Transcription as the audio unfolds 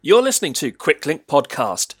You're listening to Quicklink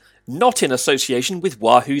Podcast, not in association with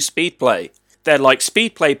Wahoo Speedplay. They're like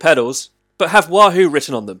Speedplay pedals, but have Wahoo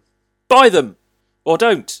written on them. Buy them! Or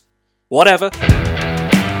don't. Whatever.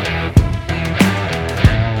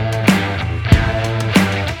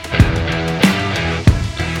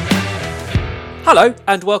 Hello,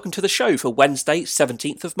 and welcome to the show for Wednesday,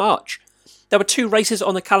 17th of March. There were two races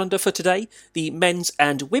on the calendar for today, the men's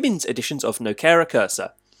and women's editions of Nokere Koerse.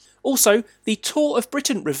 Also, the Tour of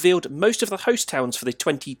Britain revealed most of the host towns for the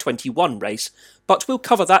 2021 race, but we'll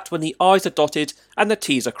cover that when the I's are dotted and the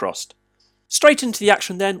T's are crossed. Straight into the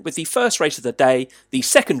action then with the first race of the day, the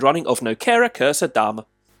second running of Nokere Koerse Dammes.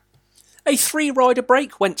 A three-rider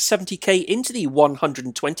break went 70k into the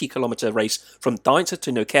 120km race from Deinze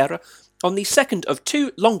to Nokere on the second of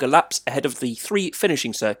two longer laps ahead of the three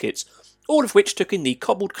finishing circuits, all of which took in the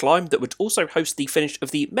cobbled climb that would also host the finish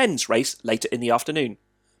of the men's race later in the afternoon.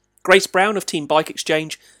 Grace Brown of Team Bike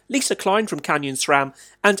Exchange, Lisa Klein from Canyon SRAM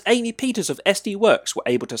and Amy Peters of SD Works were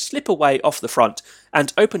able to slip away off the front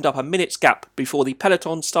and opened up a minute's gap before the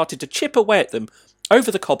peloton started to chip away at them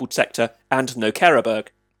over the cobbled sector and Nokereberg.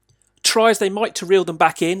 Try as they might to reel them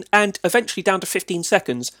back in, and eventually down to 15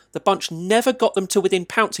 seconds, the bunch never got them to within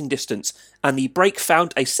pouncing distance, and the break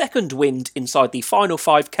found a second wind inside the final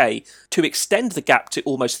 5k to extend the gap to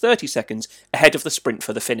almost 30 seconds ahead of the sprint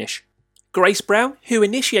for the finish. Grace Brown, who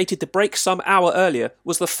initiated the break some hour earlier,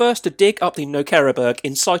 was the first to dig up the Nokereberg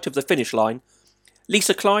in sight of the finish line.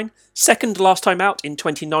 Lisa Klein, second last time out in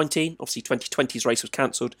 2019, obviously 2020's race was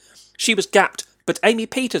cancelled, she was gapped, but Amy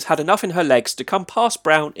Peters had enough in her legs to come past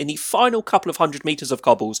Brown in the final couple of 100 metres of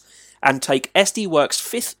cobbles and take SD Works'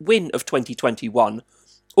 fifth win of 2021,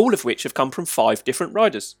 all of which have come from 5 different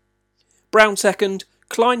riders. Brown second,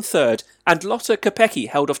 Klein third, and Lotte Kopecky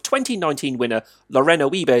held off 2019 winner Lorena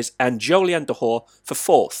Wiebes and Jolien de Hoor for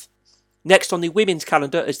fourth. Next on the women's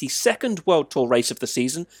calendar is the second World Tour race of the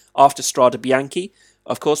season after Strade Bianche.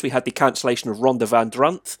 Of course, we had the cancellation of Ronde van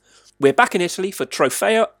Drenthe. We're back in Italy for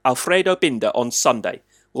Trofeo Alfredo Binda on Sunday.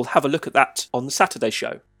 We'll have a look at that on the Saturday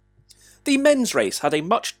show. The men's race had a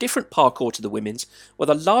much different parcours to the women's, with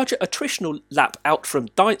a larger attritional lap out from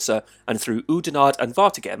Deinze and through Oudenaarde and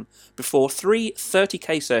Waregem before 3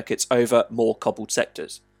 30k circuits over more cobbled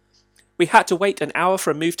sectors. We had to wait an hour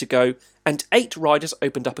for a move to go, and 8 riders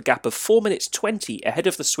opened up a gap of 4 minutes 20 ahead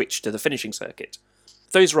of the switch to the finishing circuit.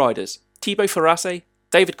 Those riders, Thibaut Ferrace,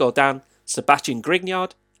 David Gaudin, Sebastian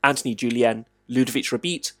Grignard, Anthony Julien, Ludovic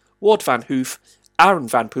Rabiet, Wout van Hoof, Aaron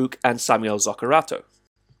van Poek and Samuel Zoccarato.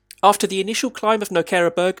 After the initial climb of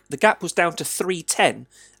Nokereberg, the gap was down to 3:10,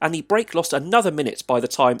 and the break lost another minute by the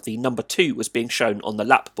time the number 2 was being shown on the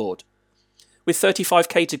lap board. With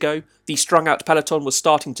 35k to go, the strung-out peloton was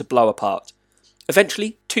starting to blow apart.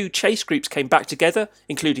 Eventually, 2 chase groups came back together,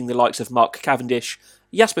 including the likes of Mark Cavendish,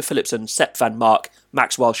 Jasper Philipsen, Sepp van Mark,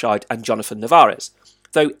 Max Walscheid and Jonathan Navarez,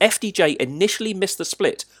 though FDJ initially missed the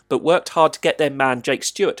split but worked hard to get their man Jake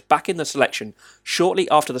Stewart back in the selection shortly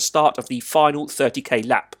after the start of the final 30k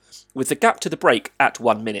lap, with the gap to the break at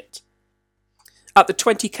 1 minute. At the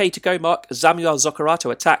 20k to go mark, Samuel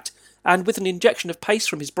Zoccarato attacked, and with an injection of pace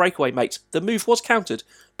from his breakaway mate, the move was countered,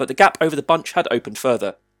 but the gap over the bunch had opened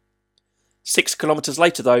further. 6 kilometres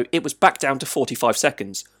later though, it was back down to 45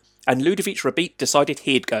 seconds, and Ludovic Rabiet decided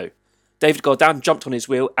he'd go. David Gaudin jumped on his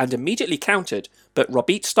wheel and immediately countered, but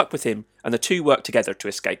Rabiet stuck with him, and the two worked together to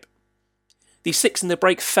escape. The 6 in the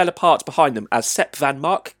break fell apart behind them as Sepp van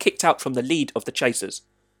Mark kicked out from the lead of the chasers.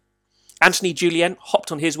 Anthony Julien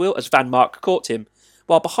hopped on his wheel as Van Mark caught him,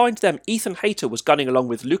 while behind them Ethan Hayter was gunning along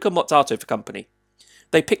with Luca Mozzato for company.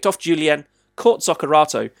 They picked off Julien, caught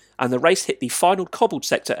Zoccarato, and the race hit the final cobbled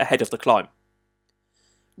sector ahead of the climb.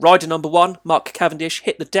 Rider number 1, Mark Cavendish,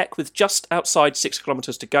 hit the deck with just outside 6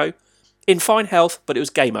 kilometres to go, in fine health, but it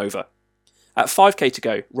was game over. At 5k to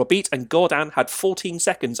go, Rabiet and Gaudin had 14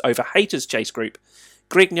 seconds over Hayter's chase group,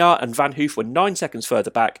 Grignard and Van Hoof were 9 seconds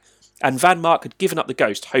further back, and Van Mark had given up the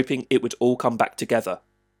ghost, hoping it would all come back together.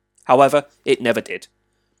 However, it never did.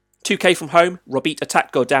 2k from home, Rabiet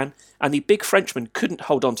attacked Gaudin, and the big Frenchman couldn't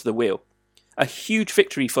hold on to the wheel. A huge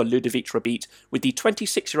victory for Ludovic Rabiet, with the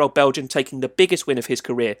 26-year-old Belgian taking the biggest win of his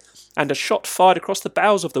career, and a shot fired across the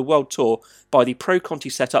bows of the World Tour by the Pro Conti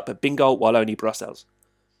setup at Bingo Wallonie-Brussels.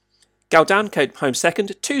 Gaudin came home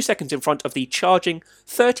second, 2 seconds in front of the charging,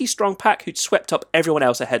 30-strong pack who'd swept up everyone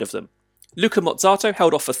else ahead of them. Luca Mozzato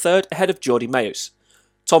held off for third ahead of Jordi Meus.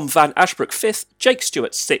 Tom van Ashbrook 5th, Jake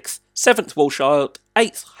Stewart 6th, 7th Walscheid,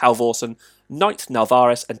 8th Halvorsen, 9th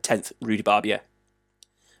Narvaez and 10th Rudy Barbier.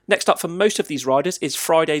 Next up for most of these riders is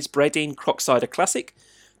Friday's Bredin Crocside Classic,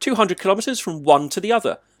 200 kilometres from one to the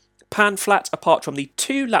other. pan flat apart from the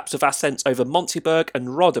 2 laps of ascents over Montsieberg and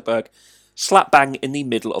Roderberg, slap bang in the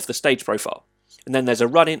middle of the stage profile. And then there's a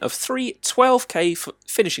run-in of 3 12k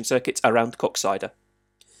finishing circuits around Koksijde.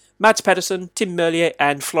 Mads Pedersen, Tim Merlier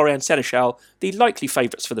and Florian Seneschal, the likely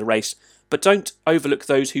favourites for the race, but don't overlook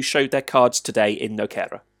those who showed their cards today in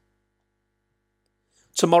Nokere.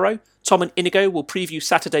 Tomorrow, Tom and Inigo will preview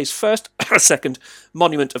Saturday's second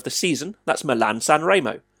monument of the season, that's Milan-San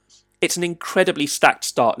Remo. It's an incredibly stacked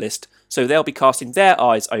start list, so they'll be casting their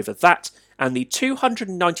eyes over that and the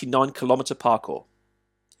 299km parkour.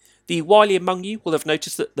 The wily among you will have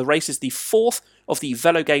noticed that the race is the 4th of the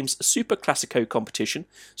Velo Games Super Classico competition,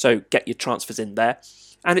 so get your transfers in there,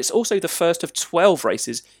 and it's also the first of 12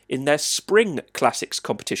 races in their Spring Classics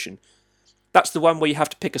competition. That's the one where you have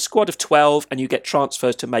to pick a squad of 12 and you get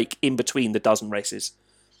transfers to make in between the dozen races.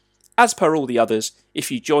 As per all the others,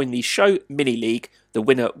 if you join the show mini league, the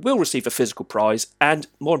winner will receive a physical prize and,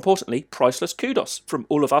 more importantly, priceless kudos from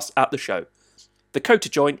all of us at the show. The code to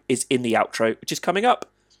join is in the outro, which is coming up.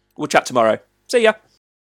 We'll chat tomorrow. See ya!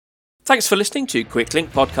 Thanks for listening to Quicklink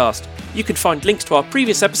Podcast. You can find links to our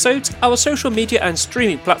previous episodes, our social media and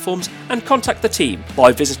streaming platforms, and contact the team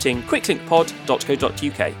by visiting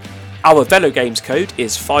quicklinkpod.co.uk. Our Velo Games code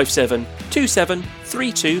is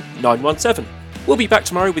 572732917. We'll be back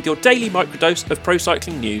tomorrow with your daily microdose of pro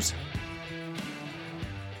cycling news.